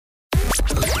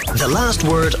The Last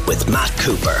Word with Matt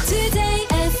Cooper.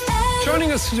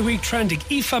 Joining us for the week trending,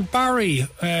 Aoife Barry,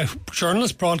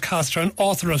 journalist, broadcaster and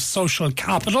author of Social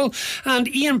Capital, and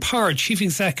Ian Parr, Chief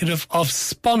Executive of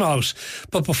Spunout.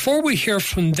 But before we hear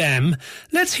from them,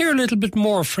 let's hear a little bit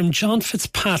more from John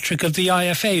Fitzpatrick of the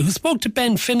IFA, who spoke to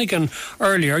Ben Finnegan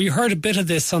earlier. You heard a bit of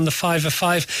this on the 5 of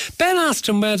 5. Ben asked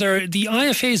him whether the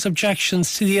IFA's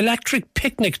objections to the Electric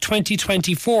Picnic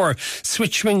 2024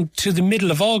 switching to the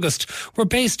middle of August were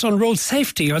based on road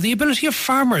safety or the ability of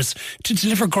farmers to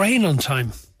deliver grain on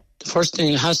time. The first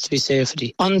thing has to be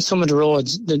safety. On some of the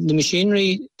roads, the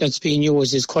machinery that's being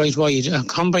used is quite wide. A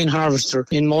combine harvester,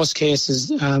 in most cases,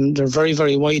 they're very,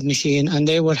 very wide machine, and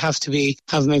they would have to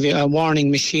have maybe a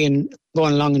warning machine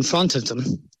going along in front of them.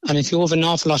 And if you have an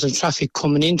awful lot of traffic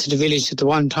coming into the village at the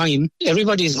one time,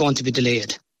 everybody is going to be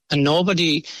delayed, and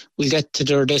nobody will get to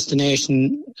their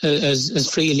destination as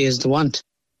freely as they want.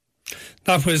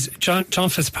 That was John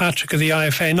Fitzpatrick of the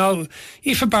IFA. Now,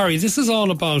 Aoife Barry, this is all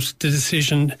about the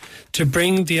decision to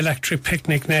bring the Electric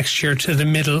Picnic next year to the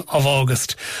middle of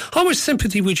August. How much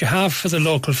sympathy would you have for the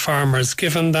local farmers,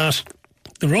 given that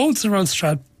the roads around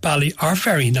Stradbally are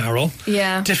very narrow,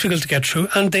 difficult to get through,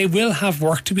 and they will have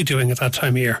work to be doing at that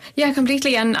time of year? Yeah,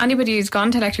 completely. And anybody who's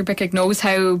gone to Electric Picnic knows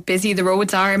how busy the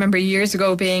roads are. I remember years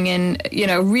ago being in,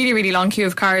 really, really long queue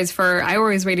of cars for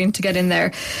hours waiting to get in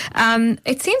there.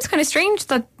 It seems kind of strange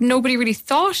that nobody really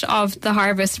thought of the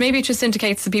harvest. Maybe it just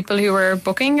indicates the people who were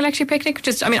booking Electric Picnic.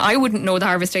 I wouldn't know the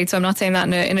harvest date, so I'm not saying that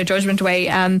in a judgment way,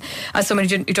 as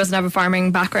somebody who doesn't have a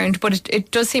farming background. But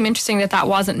it does seem interesting that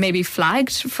wasn't maybe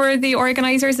flagged for the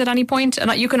organisers at any point.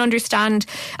 And you can understand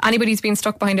anybody who's been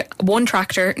stuck behind one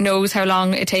tractor knows how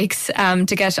long it takes to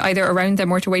get either around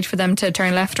them or to wait for them to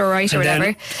turn left or right, or whatever.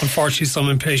 Then, unfortunately, some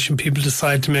impatient people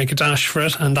decide to make a dash for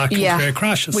it, and that can create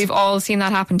crashes. We've all seen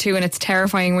that happen too, and it's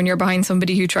terrifying when you're behind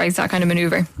somebody who tries that kind of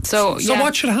manoeuvre. So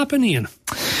what should happen, Ian?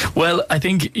 Well, I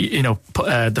think,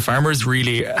 the farmers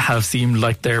really have seemed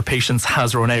like their patience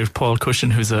has run out. Paul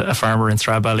Cushion, who's a farmer in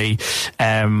Stradbally,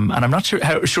 and I'm not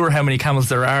sure how many camels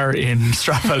there are in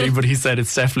Stradbally, but he said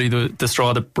it's definitely the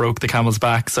straw that broke the camel's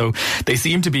back. So they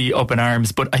seem to be up in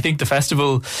arms. But I think the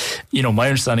festival, my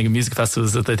understanding of music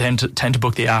festivals is that they tend to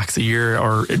book the acts a year,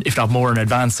 or if not more, in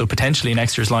advance. So potentially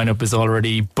next year's lineup is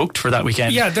already booked for that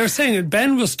weekend. Yeah, they're saying that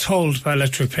Ben was told by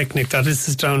Electric Picnic that this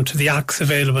is down to the acts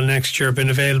available next year being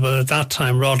available at that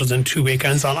time rather than 2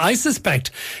 weekends on. I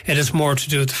suspect it is more to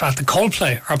do with the fact that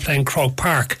Coldplay are playing Croke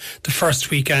Park the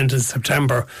first weekend in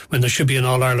September, when there should be an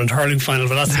All-Ireland hurling final,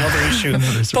 but that's another issue.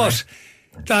 But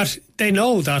that they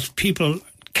know that people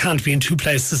can't be in two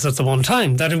places at the one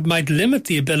time, that it might limit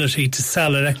the ability to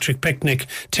sell Electric Picnic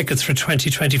tickets for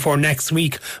 2024 next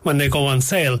week when they go on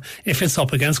sale if it's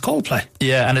up against Coldplay.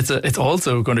 Yeah, and it's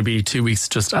also going to be 2 weeks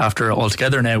just after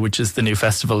Altogether Now, which is the new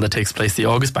festival that takes place the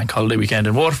August Bank Holiday weekend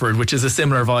in Waterford, which is a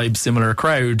similar vibe, similar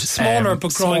crowd. Smaller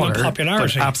but growing in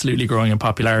popularity. But absolutely growing in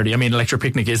popularity. I mean, Electric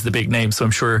Picnic is the big name, so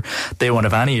I'm sure they won't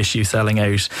have any issue selling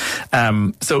out.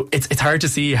 So it's hard to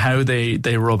see how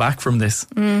they roll back from this.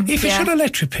 Should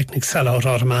Electric Picnic sell out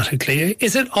automatically?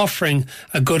 Is it offering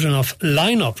a good enough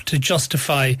lineup to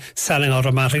justify selling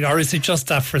automatic, or is it just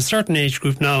that for a certain age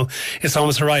group now it's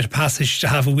almost a rite of passage to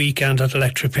have a weekend at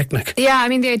Electric Picnic? Yeah, I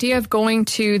mean, the idea of going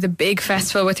to the big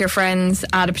festival with your friends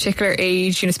at a particular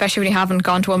age, especially when you haven't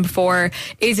gone to one before,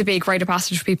 is a big rite of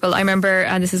passage for people. I remember,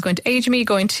 and this is going to age me,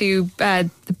 going to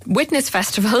the Witness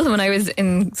Festival when I was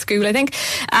in school, I think,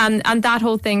 and that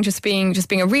whole thing just being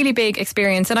a really big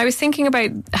experience. And I was thinking about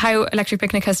how Electric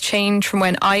Picnic has changed from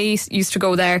when I used to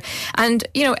go there, and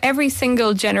every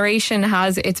single generation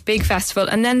has its big festival,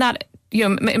 and then that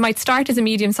it might start as a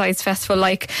medium-sized festival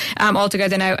like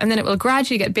Altogether Now, and then it will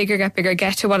gradually get bigger,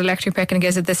 get to what Electric Picnic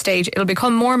is at this stage. It'll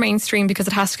become more mainstream because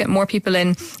it has to get more people in,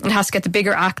 and it has to get the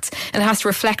bigger acts, and it has to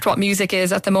reflect what music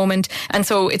is at the moment. And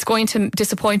so it's going to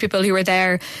disappoint people who were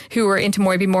there, who were into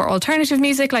maybe more alternative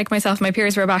music, like myself and my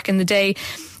peers were back in the day.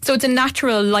 So it's a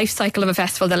natural life cycle of a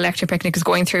festival that Electric Picnic is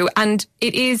going through, and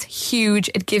it is huge.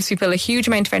 It gives people a huge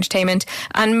amount of entertainment,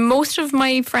 and most of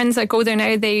my friends that go there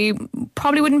now, they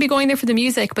probably wouldn't be going there for the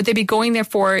music, but they'd be going there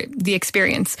for the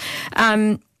experience.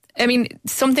 I mean,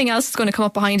 something else is going to come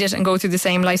up behind it and go through the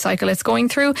same life cycle it's going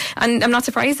through. And I'm not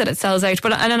surprised that it sells out.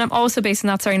 And I'm also based on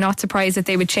that, not surprised that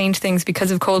they would change things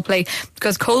because of Coldplay.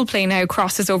 Because Coldplay now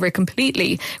crosses over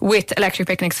completely with Electric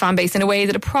Picnic's fan base in a way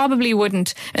that it probably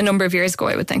wouldn't a number of years ago,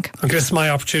 I would think. And this is my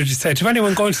opportunity to say to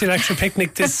anyone going to the Electric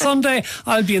Picnic this Sunday,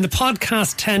 I'll be in the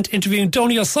podcast tent interviewing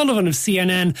Donny O'Sullivan of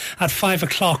CNN at 5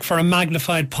 o'clock for a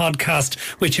magnified podcast,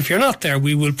 which if you're not there,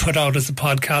 we will put out as a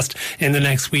podcast in the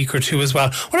next week or two as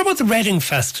well. What What about the Reading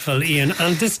Festival, Ian,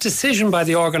 and this decision by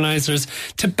the organisers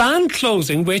to ban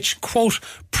clothing which, quote,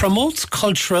 promotes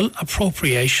cultural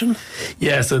appropriation?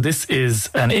 Yeah, so this is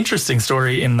an interesting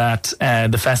story in that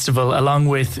the festival, along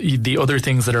with the other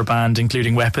things that are banned,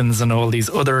 including weapons and all these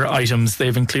other items,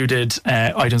 they've included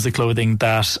items of clothing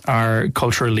that are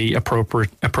culturally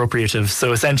appropriative.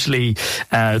 So essentially,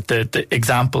 the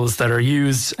examples that are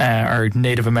used are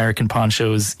Native American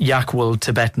ponchos, yak wool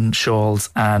Tibetan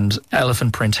shawls, and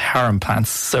elephant print harem pants.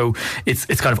 So it's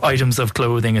kind of items of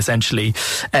clothing, essentially.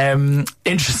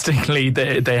 Interestingly,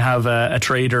 they have a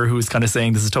trader who's kind of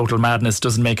saying this is total madness,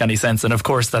 doesn't make any sense. And of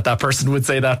course that person would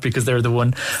say that because they're the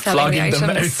one flogging them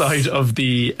outside of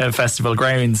the festival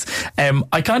grounds.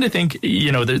 I kind of think,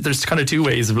 there's kind of two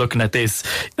ways of looking at this.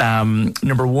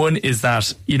 Number one is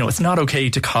that, it's not okay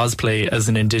to cosplay as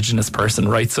an Indigenous person,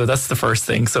 right? So that's the first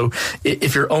thing. So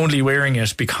if you're only wearing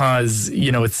it because,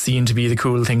 it's seen to be the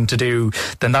cool thing to do,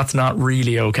 then that's not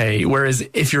really okay. Whereas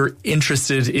if you're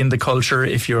interested in the culture,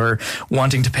 if you're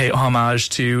wanting to pay homage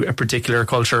to a particular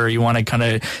culture, you want to kind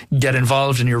of get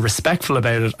involved and you're respectful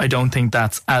about it, I don't think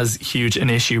that's as huge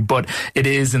an issue. But it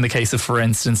is in the case of, for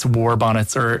instance, war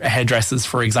bonnets or headdresses,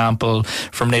 for example,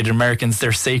 from Native Americans.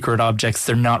 They're sacred objects.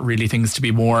 They're not really things to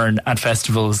be worn at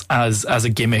festivals as a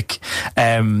gimmick.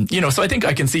 So I think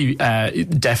I can see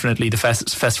definitely the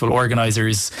festival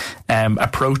organisers'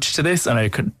 approach to this, and I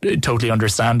could totally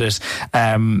understand it.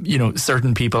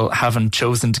 Certain people haven't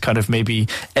chosen to kind of maybe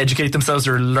educate themselves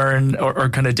or learn or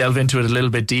kind of delve into it a little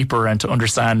bit deeper and to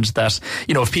understand that,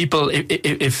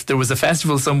 if there was a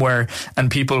festival somewhere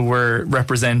and people were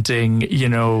representing,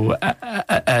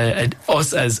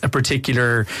 us as a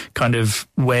particular kind of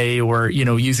way, or,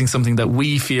 using something that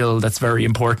we feel that's very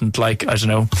important, like, I don't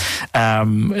know,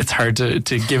 it's hard to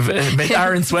give,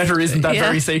 Aaron sweater isn't that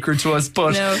very sacred to us,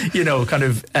 but, kind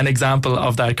of an example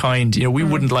of that kind, we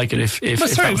wouldn't like it if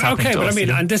that was happening to us.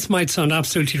 And this might sound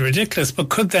absolutely ridiculous, but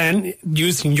could then,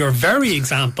 using your very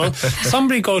example,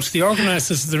 somebody go to the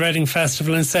organisers of the Reading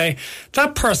Festival and say,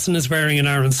 that person is wearing an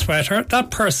Aaron sweater,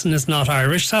 that person is not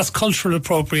Irish, that's cultural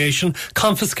appropriation,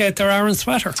 confiscate their Aaron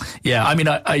sweater? Yeah,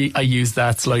 I use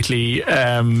that slightly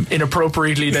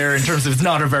inappropriately there in terms of it's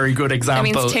not a very good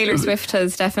example. Taylor Swift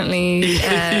has definitely...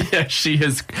 yeah, she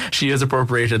has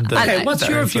appropriated the... Okay, what's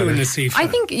your view in this, Aoife? I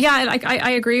think,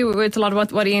 I agree with a lot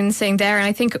of what Ian's saying there, and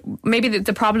I think maybe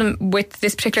the problem with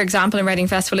this particular example in Reading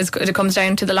Festival is it comes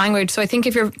down to the language. So I think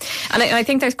if you're... And I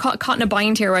think there's caught in a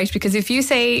bind here, right? Because if you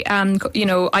say,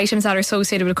 items that are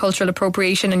associated with cultural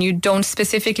appropriation and you don't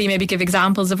specifically maybe give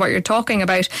examples of what you're talking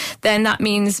about, then that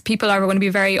means people are going to be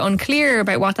very unclear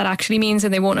about what that actually means,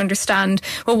 and they won't understand,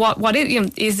 well, what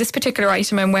is this particular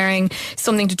item I'm wearing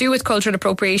something to do with cultural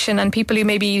appropriation? And people who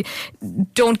maybe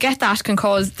don't get that can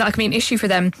be an issue for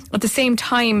them. At the same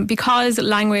time, because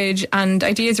language and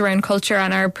ideas around culture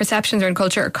and our perceptions around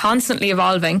culture are constantly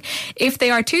evolving, if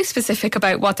they are too specific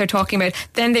about what they're talking about,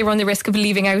 then they run the risk of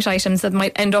leaving out items that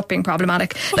might end up being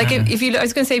problematic. Like if you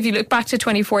look back to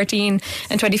 2014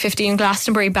 and 2015,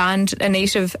 Glastonbury banned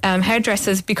native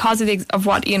hairdresses because of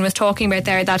what Ian was talking about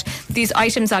there, that these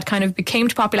items that kind of became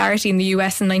to popularity in the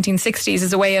US in the 1960s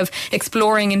as a way of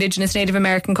exploring Indigenous Native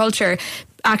American culture,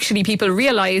 actually people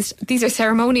realised these are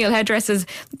ceremonial headdresses.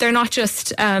 They're not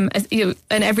just an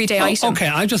everyday item. Okay,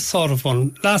 I just thought of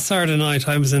one. Last Saturday night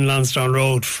I was in Lansdowne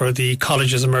Road for the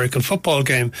college's American football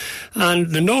game,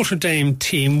 and the Notre Dame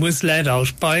team was led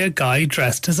out by a guy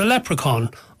dressed as a leprechaun,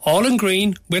 all in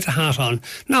green with a hat on.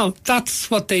 Now, that's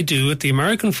what they do at the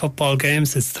American football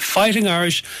games. It's the Fighting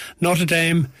Irish. Notre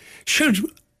Dame should...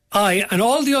 I and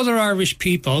all the other Irish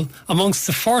people amongst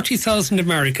the 40,000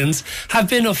 Americans have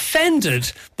been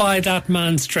offended by that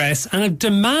man's dress and have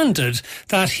demanded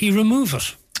that he remove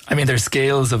it. There's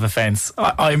scales of offence.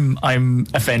 I'm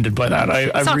offended by that.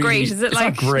 It's not really, great, is it? It's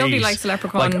not great. Nobody likes a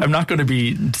leprechaun. I'm not going to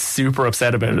be super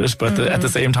upset about it, but at the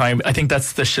same time, I think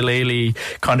that's the shillelagh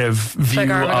kind of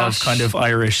view of kind of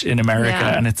Irish in America,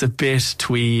 and it's a bit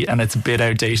twee and it's a bit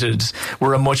outdated.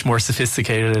 We're a much more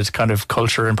sophisticated kind of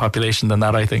culture and population than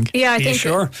that, I think. Yeah, I think.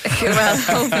 Sure? Well,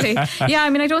 hopefully. Yeah,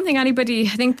 I don't think anybody...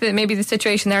 I think that maybe the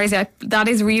situation there is that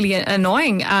is really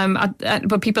annoying,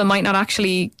 but people might not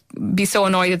actually be so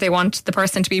annoyed that they want the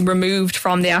person to be removed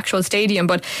from the actual stadium.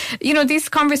 But these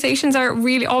conversations are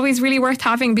really always really worth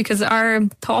having, because our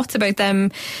thoughts about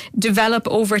them develop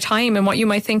over time, and what you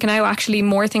might think now, actually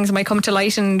more things might come to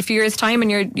light in a few years' time,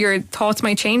 and your thoughts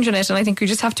might change on it. And I think you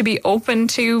just have to be open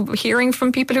to hearing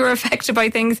from people who are affected by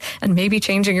things and maybe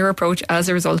changing your approach as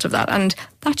a result of that, and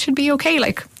that should be okay.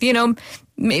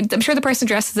 I'm sure the person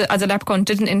dressed as a leprechaun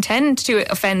didn't intend to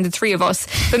offend the three of us,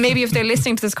 but maybe if they're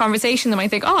listening to this conversation, they might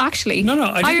think, oh, actually, no,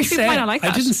 I Irish people might not like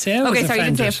that. I didn't say I was okay, sorry,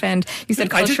 offended. you didn't say offend. You said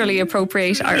culturally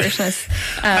appropriate Irishness.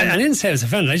 I didn't say I was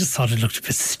offended. I just thought it looked a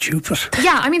bit stupid.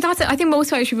 Yeah, I mean, that's it. I think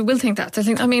most Irish people will think that. I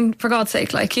think, I mean, for God's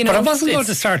sake, like, you know. But I wasn't going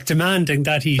to start demanding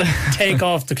that he take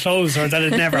off the clothes or that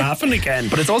it never happen again.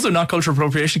 But it's also not cultural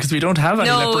appropriation because we don't have any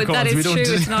leprechauns. No, that is we don't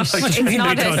true. It's not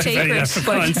a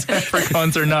sacred.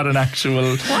 Leprechauns are not an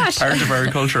actual part of our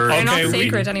culture. They're not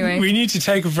sacred anyway. We need to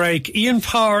take a break. Ian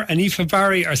Power and Aoife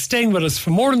Barry are staying with us for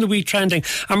more in the week trending,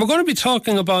 and we're going to be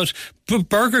talking about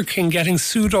Burger King getting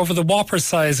sued over the Whopper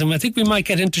size, and I think we might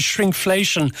get into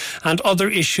shrinkflation and other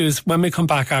issues when we come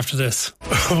back after this.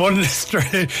 One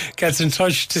listener gets in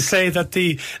touch to say that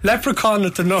the leprechaun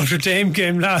at the Notre Dame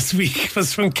game last week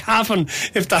was from Cavan,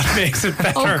 if that makes it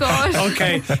better. Oh God.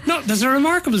 Okay. No, there's a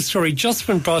remarkable story just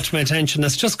been brought to my attention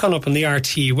that's just gone up on the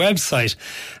RTE website,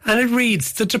 and it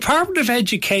reads: the Department of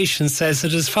Education says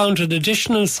it has found an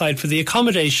additional site for the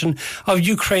accommodation of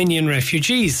Ukrainian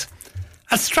refugees.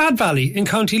 At Stradvalley in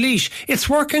County Laois, it's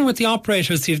working with the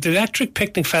operators of the Electric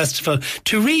Picnic Festival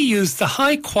to reuse the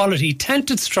high-quality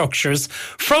tented structures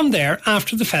from there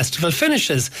after the festival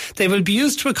finishes. They will be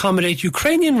used to accommodate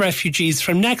Ukrainian refugees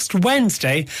from next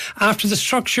Wednesday after the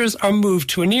structures are moved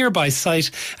to a nearby site.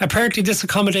 Apparently, this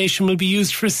accommodation will be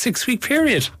used for a 6-week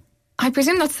period. I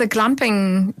presume that's the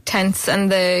glamping tents and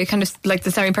the kind of like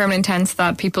the semi-permanent tents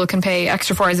that people can pay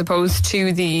extra for, as opposed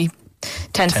to the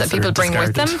tents that people bring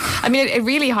with them. I mean, it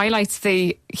really highlights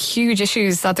the huge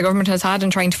issues that the government has had in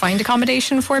trying to find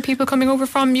accommodation for people coming over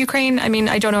from Ukraine. I mean,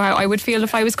 I don't know how I would feel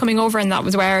if I was coming over and that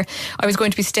was where I was going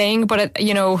to be staying, but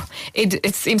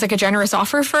it seems like a generous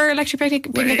offer for Electric Picnic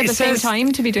at the same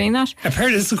time to be doing that.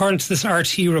 Apparently, this is according to this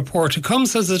RT report. It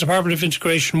comes as the Department of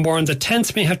Integration warned that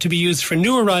tents may have to be used for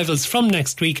new arrivals from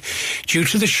next week due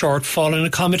to the shortfall in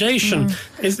accommodation.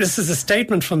 This is a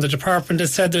statement from the department. It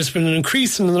said there's been an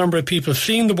increase in the number of people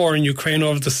fleeing the war in Ukraine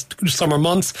over the summer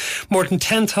months. More than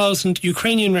 10,000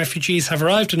 Ukrainian refugees have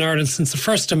arrived in Ireland since the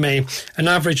 1st of May, an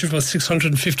average of about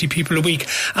 650 people a week.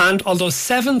 And although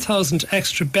 7,000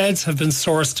 extra beds have been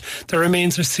sourced, there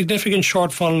remains a significant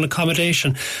shortfall in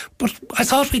accommodation. But I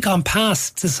thought we'd gone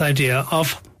past this idea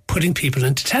of putting people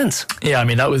into tents. Yeah, I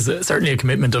mean, that was certainly a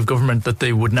commitment of government that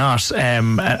they would not,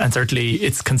 and certainly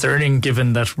it's concerning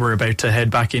given that we're about to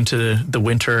head back into the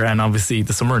winter, and obviously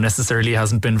the summer necessarily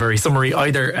hasn't been very summery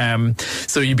either,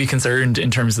 so you'd be concerned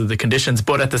in terms of the conditions.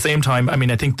 But at the same time, I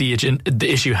mean, I think the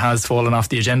issue has fallen off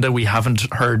the agenda. We haven't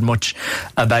heard much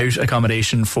about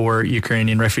accommodation for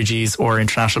Ukrainian refugees or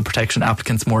international protection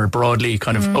applicants more broadly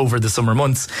kind of over the summer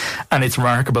months, and it's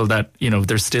remarkable that, you know,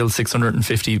 there's still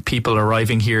 650 people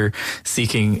arriving here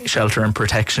seeking shelter and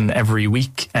protection every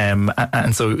week, and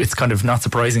so it's kind of not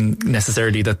surprising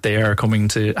necessarily that they are coming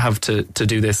to have to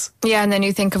do this. Yeah, and then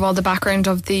you think of all the background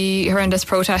of the horrendous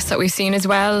protests that we've seen as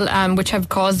well, which have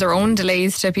caused their own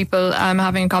delays to people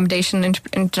having accommodation,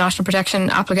 international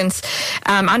protection applicants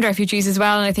and refugees as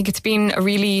well. And I think it's been a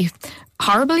really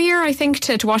horrible year, I think,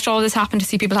 to watch all this happen, to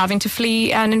see people having to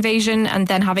flee an invasion and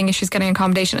then having issues getting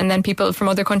accommodation, and then people from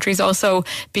other countries also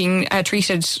being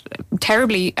treated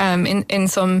terribly in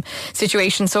some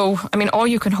situations. So, I mean, all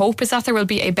you can hope is that there will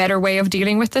be a better way of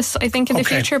dealing with this, I think, in the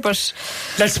future. But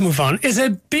let's move on. Is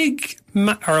a Big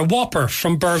or a Whopper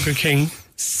from Burger King,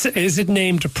 is it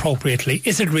named appropriately?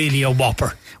 Is it really a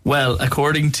Whopper? Well,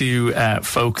 according to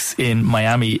folks in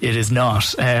Miami, it is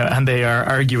not, and they are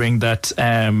arguing that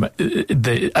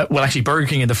actually Burger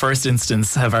King in the first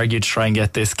instance have argued to try and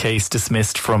get this case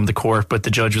dismissed from the court, but the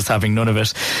judge was having none of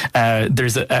it.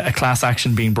 There's a class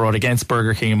action being brought against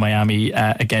Burger King in Miami,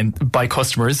 again by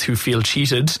customers who feel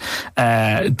cheated,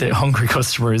 the hungry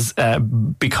customers,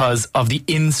 because of the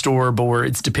in-store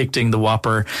boards depicting the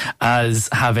Whopper as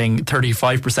having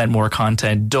 35% more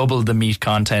content, double the meat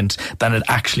content than it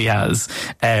actually has.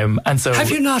 And so, have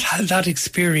you not had that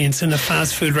experience in a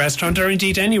fast food restaurant, or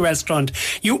indeed any restaurant?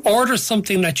 You order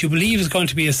something that you believe is going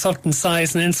to be a certain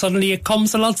size, and then suddenly it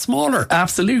comes a lot smaller.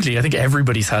 Absolutely. I think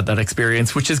everybody's had that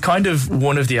experience, which is kind of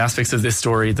one of the aspects of this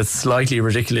story that's slightly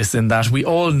ridiculous, in that we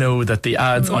all know that the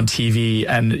ads on TV,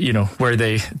 and you know, where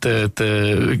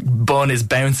the bun is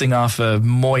bouncing off a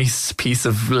moist piece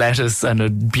of lettuce and a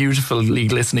beautifully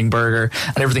glistening burger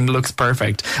and everything looks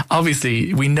perfect.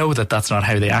 Obviously, we know that that's not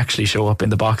how they actually show up in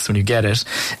the box when you get it.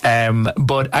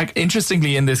 But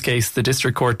interestingly, in this case, the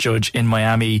district court judge in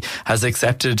Miami has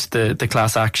accepted the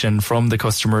class action from the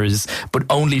customers, but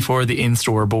only for the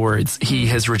in-store boards. He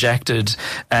has rejected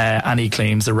any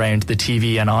claims around the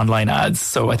TV and online ads.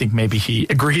 So I think maybe he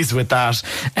agrees with that.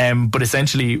 But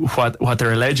essentially what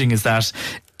they're alleging is that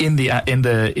in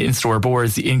the in-store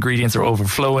boards, the ingredients are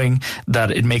overflowing,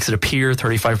 that it makes it appear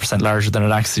 35% larger than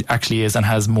it actually is, and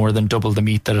has more than double the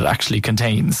meat that it actually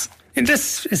contains. And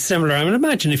this is similar. I mean,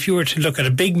 imagine if you were to look at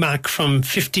a Big Mac from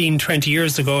 15, 20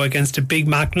 years ago against a Big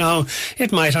Mac now,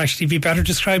 it might actually be better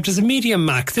described as a medium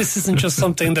Mac. This isn't just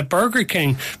something that Burger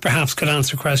King perhaps could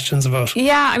answer questions about.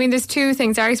 Yeah, I mean, there's two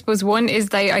things there. I suppose one is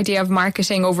the idea of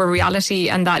marketing over reality,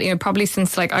 and that, probably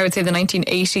since, like, I would say the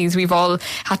 1980s, we've all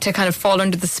had to kind of fall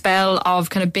under the spell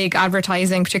of kind of big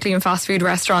advertising, particularly in fast food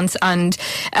restaurants, and,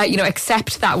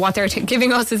 accept that what they're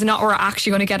giving us is not what we're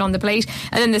actually going to get on the plate.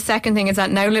 And then the second thing is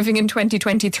that now living in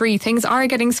 2023, things are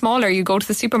getting smaller. You go to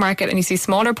the supermarket and you see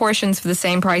smaller portions for the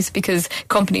same price because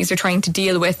companies are trying to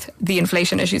deal with the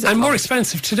inflation issues. And more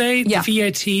expensive. Today, the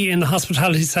VAT in the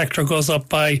hospitality sector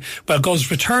returns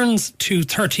to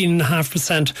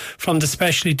 13.5% from the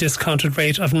specially discounted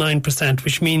rate of 9%,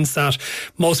 which means that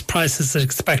most prices are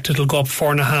expected will go up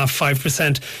 4.5%,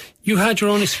 5%. You had your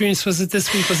own experience. Was it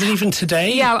this week? Was it even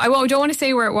today? Yeah, I don't want to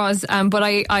say where it was, but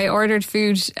I ordered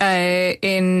food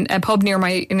in a pub near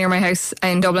my house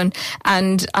in Dublin,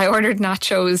 and I ordered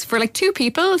nachos for like 2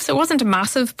 people, so it wasn't a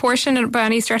massive portion by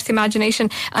any stretch of the imagination,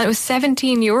 and it was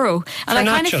 €17. And I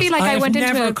kind of feel like I went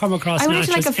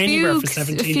into like a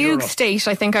fugue state.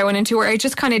 I think I went into where I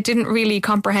just kind of didn't really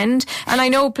comprehend. And I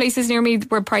know places near me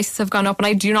where prices have gone up, and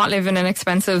I do not live in an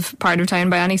expensive part of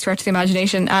town by any stretch of the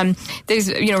imagination.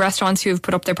 There's restaurants who have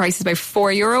put up their prices by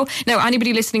 €4. Now,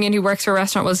 anybody listening in who works for a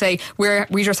restaurant will say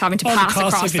we just having to pass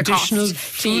across the cost.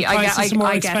 Food prices are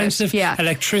more expensive.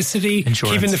 Electricity,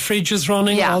 insurance, keeping the fridges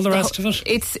running, all the rest of it.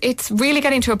 It's really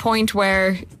getting to a point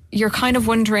where you're kind of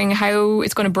wondering how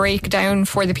it's going to break down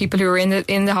for the people who are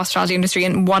in the hospitality industry,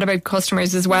 and what about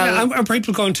customers as well. Yeah, are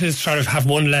people going to sort of have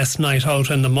one less night out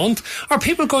in the month? Are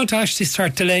people going to actually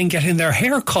start delaying getting their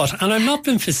hair cut? And I'm not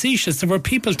being facetious. There were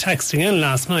people texting in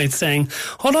last night saying,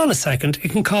 hold on a second,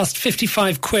 it can cost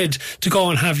 55 quid to go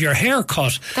and have your hair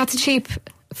cut. That's cheap.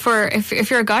 For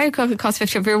if you're a guy, it costs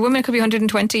 50. If you're a woman, it could be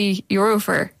 €120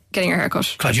 for getting your hair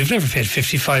cut. God, you've never paid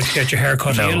 55 to get your hair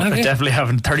cut. No, Ian, have I you? definitely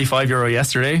haven't. €35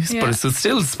 yesterday, but it's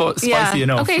still spicy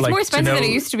enough. Okay, it's more expensive than it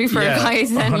used to be for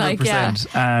guys. Then, 100%.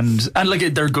 And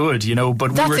like they're good,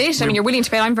 but that's it. I mean, you're willing to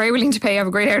pay. I'm very willing to pay. I have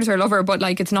a great hairdresser, lover, but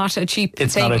like it's not a cheap thing.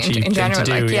 It's not a cheap in general.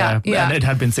 Thing to do. Yeah. And it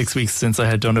had been 6 weeks since I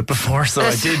had done it before, so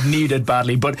I did need it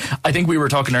badly. But I think we were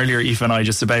talking earlier, Aoife and I,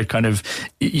 just about kind of,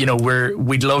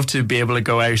 we'd love to be able to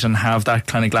go out and have that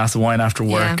kind of glass of wine after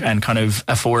work and kind of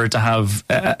afford to have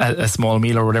a small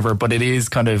meal or whatever, but it is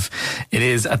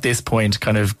at this point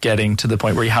kind of getting to the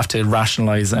point where you have to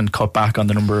rationalise and cut back on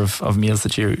the number of meals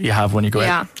that you have when you go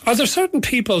out. Are there certain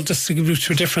people, just to go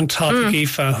to a different topic,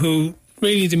 Aoife, who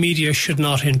really the media should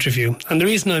not interview? And the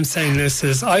reason I'm saying this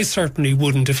is I certainly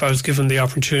wouldn't, if I was given the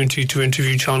opportunity to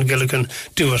interview John Gilligan,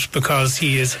 do it, because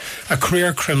he is a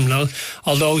career criminal.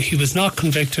 Although he was not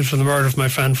convicted for the murder of my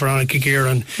friend Veronica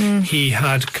Guerin, he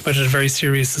had committed a very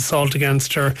serious assault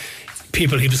against her.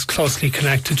 People he was closely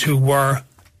connected to were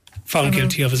found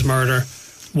guilty of his murder.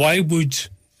 Why would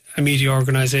a media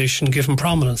organisation give him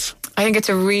prominence? I think it's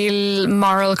a real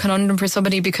moral conundrum for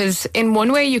somebody, because in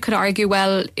one way you could argue,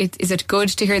 well, is it good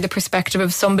to hear the perspective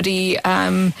of somebody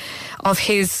of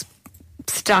his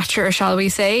stature, shall we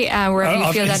say, wherever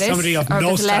you feel that is, somebody of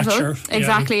no stature.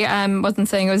 Exactly. Wasn't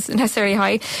saying it was necessarily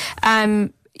high.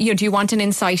 Do you want an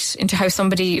insight into how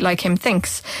somebody like him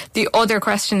thinks? The other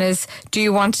question is, do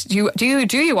you want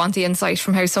the insight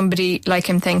from how somebody like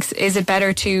him thinks? Is it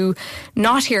better to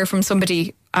not hear from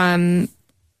somebody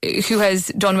who has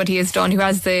done what he has done, who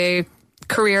has the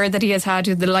career that he has had,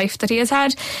 the life that he has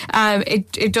had?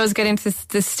 It does get into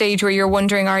this stage where you're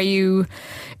wondering, why are you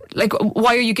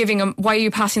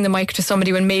passing the mic to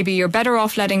somebody when maybe you're better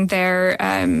off letting their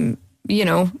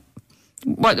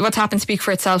what's happened speak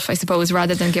for itself, I suppose,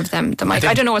 rather than give them the mic.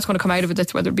 I don't know what's going to come out of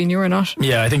it, whether it be new or not.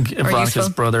 Yeah, I think Veronica's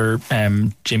brother,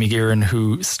 Jimmy Guerin,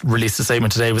 who released a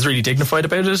statement today, was really dignified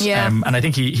about it. And I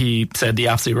think he said the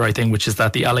absolute right thing, which is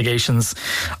that the allegations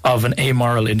of an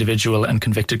amoral individual and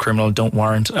convicted criminal don't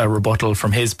warrant a rebuttal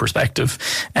from his perspective.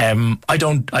 I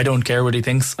don't care what he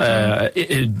thinks.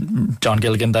 John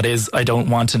Gilligan, that is. I don't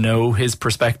want to know his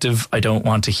perspective. I don't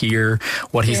want to hear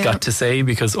what he's got to say,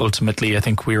 because ultimately I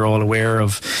think we're all aware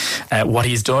of what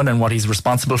he's done and what he's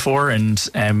responsible for, and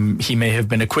he may have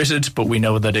been acquitted, but we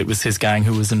know that it was his gang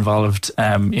who was involved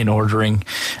in ordering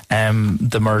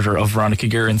the murder of Veronica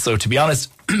Guerin. So to be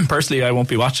honest, personally I won't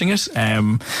be watching it,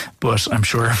 but I'm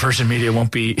sure Virgin Media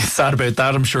won't be sad about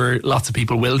that. I'm sure lots of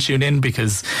people will tune in,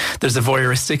 because there's a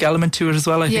voyeuristic element to it as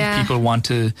well. I think people want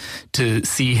to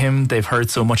see him. They've heard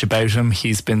so much about him.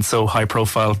 He's been so high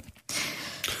profile.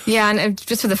 Yeah, and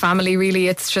just for the family, really,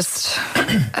 it's just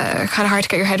kind of hard to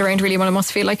get your head around, really, what it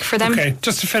must feel like for them. Okay,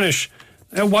 just to finish,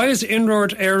 why has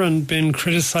Inroad Éireann been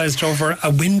criticised over a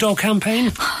window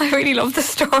campaign? I really love the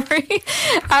story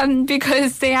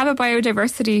because they have a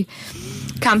biodiversity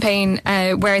campaign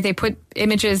where they put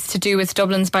images to do with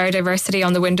Dublin's biodiversity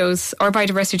on the windows, or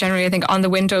biodiversity generally, I think, on the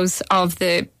windows of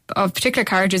particular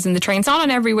carriages in the trains. Not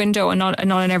on every window and not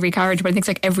on every carriage, but I think it's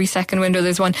like every second window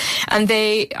there's one. And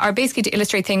they are basically to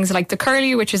illustrate things like the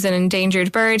curlew, which is an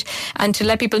endangered bird, and to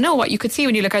let people know what you could see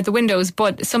when you look out the windows.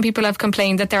 But some people have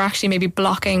complained that they're actually maybe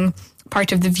blocking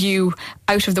part of the view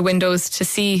out of the windows to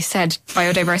see said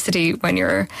biodiversity when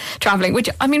you're travelling, which,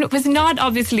 I mean, it was not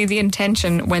obviously the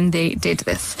intention when they did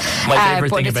this. But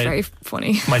it's very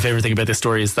funny. My favourite thing about this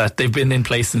story is that they've been in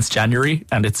place since January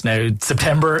and it's now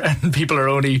September and people are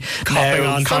only copping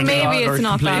on. So maybe it's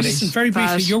not that. Listen, very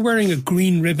briefly, you're wearing a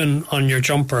green ribbon on your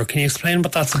jumper. Can you explain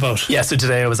what that's about? Yeah, so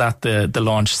today I was at the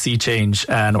launch Sea Change,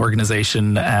 an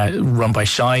organisation run by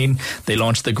Shine. They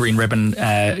launched the Green Ribbon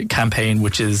campaign,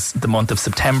 which is the month of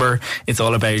September. It's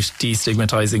all about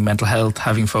destigmatising mental health,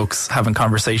 having folks having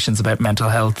conversations about mental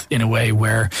health in a way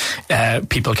where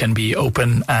people can be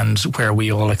open and where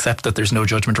we all accept that there's no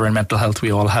judgment around mental health. We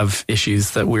all have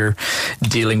issues that we're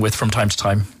dealing with from time to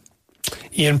time.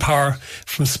 Ian Power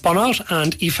from Spunout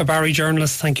and Aoife Barry,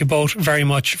 journalist, thank you both very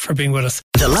much for being with us.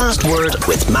 The Last Word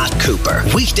with Matt Cooper.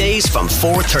 Weekdays from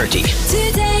 4:30.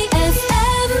 Today